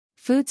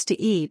Foods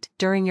to eat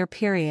during your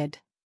period.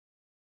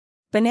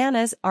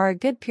 Bananas are a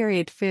good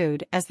period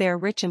food as they are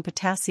rich in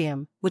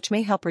potassium, which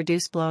may help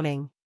reduce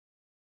bloating.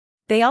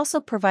 They also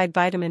provide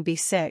vitamin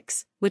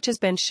B6, which has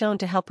been shown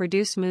to help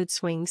reduce mood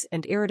swings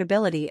and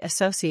irritability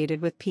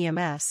associated with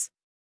PMS.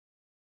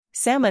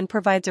 Salmon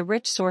provides a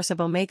rich source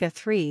of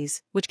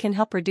omega-3s, which can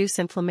help reduce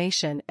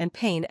inflammation and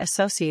pain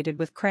associated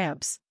with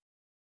cramps.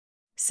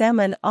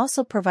 Salmon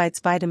also provides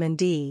vitamin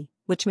D,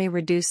 which may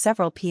reduce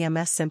several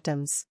PMS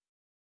symptoms.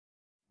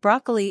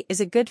 Broccoli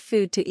is a good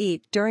food to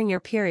eat during your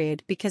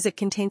period because it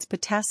contains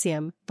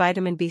potassium,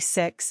 vitamin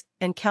B6,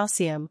 and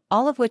calcium,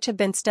 all of which have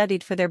been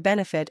studied for their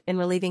benefit in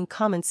relieving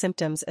common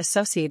symptoms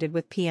associated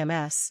with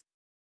PMS.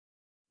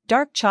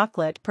 Dark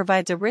chocolate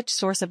provides a rich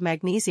source of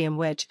magnesium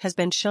which has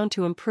been shown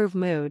to improve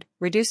mood,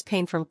 reduce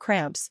pain from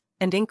cramps,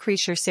 and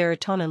increase your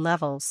serotonin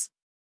levels.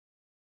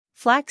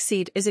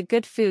 Flaxseed is a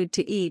good food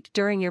to eat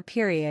during your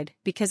period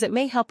because it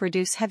may help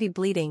reduce heavy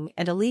bleeding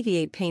and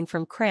alleviate pain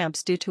from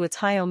cramps due to its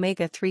high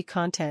omega-3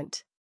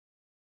 content.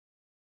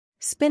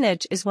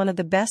 Spinach is one of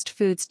the best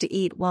foods to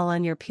eat while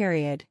on your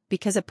period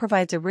because it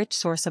provides a rich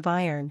source of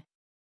iron.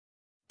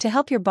 To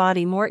help your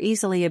body more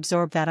easily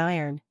absorb that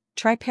iron,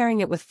 try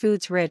pairing it with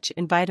foods rich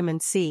in vitamin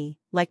C,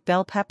 like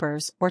bell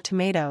peppers or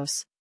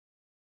tomatoes.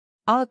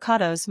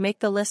 Avocados make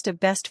the list of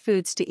best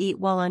foods to eat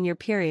while on your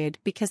period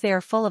because they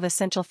are full of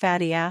essential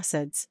fatty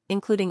acids,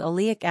 including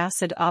oleic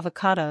acid.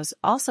 Avocados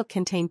also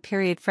contain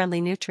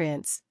period-friendly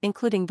nutrients,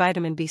 including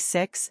vitamin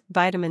B6,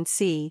 vitamin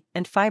C,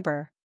 and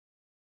fiber.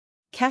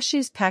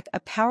 Cashews pack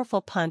a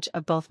powerful punch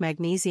of both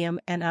magnesium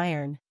and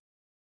iron.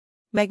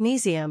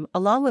 Magnesium,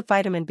 along with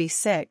vitamin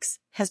B6,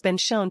 has been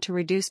shown to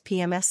reduce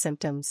PMS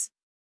symptoms.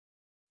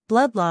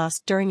 Blood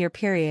loss during your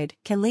period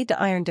can lead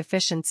to iron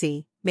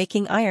deficiency,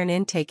 making iron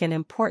intake an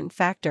important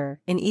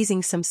factor in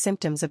easing some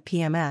symptoms of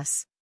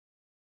PMS.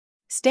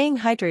 Staying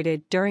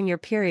hydrated during your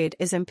period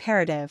is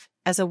imperative,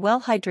 as a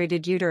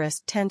well-hydrated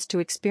uterus tends to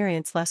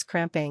experience less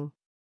cramping.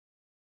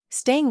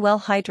 Staying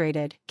well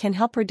hydrated can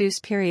help reduce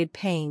period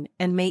pain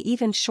and may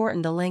even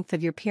shorten the length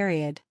of your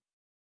period.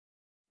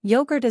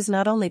 Yogurt is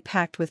not only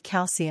packed with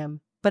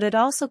calcium, but it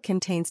also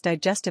contains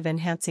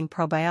digestive-enhancing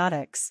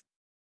probiotics.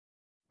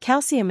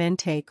 Calcium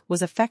intake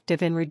was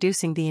effective in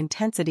reducing the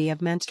intensity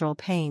of menstrual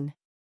pain.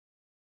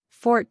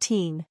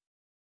 14.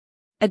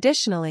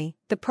 Additionally,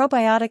 the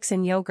probiotics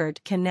in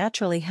yogurt can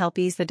naturally help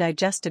ease the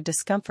digestive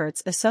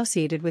discomforts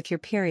associated with your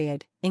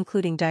period,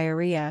 including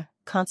diarrhea,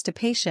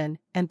 constipation,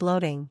 and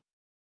bloating.